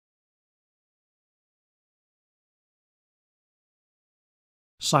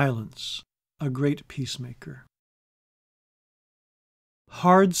Silence, a great peacemaker.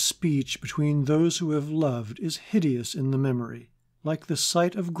 Hard speech between those who have loved is hideous in the memory, like the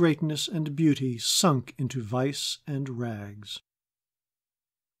sight of greatness and beauty sunk into vice and rags.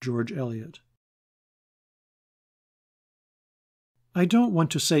 George Eliot. I don't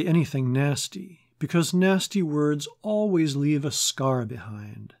want to say anything nasty, because nasty words always leave a scar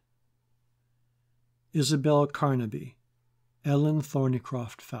behind. Isabel Carnaby, Ellen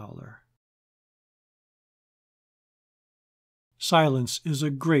Thorneycroft Fowler. Silence is a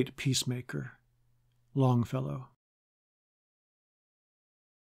great peacemaker. Longfellow.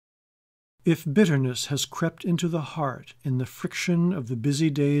 If bitterness has crept into the heart in the friction of the busy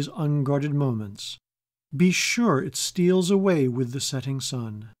day's unguarded moments, be sure it steals away with the setting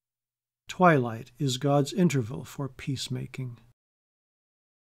sun. Twilight is God's interval for peacemaking.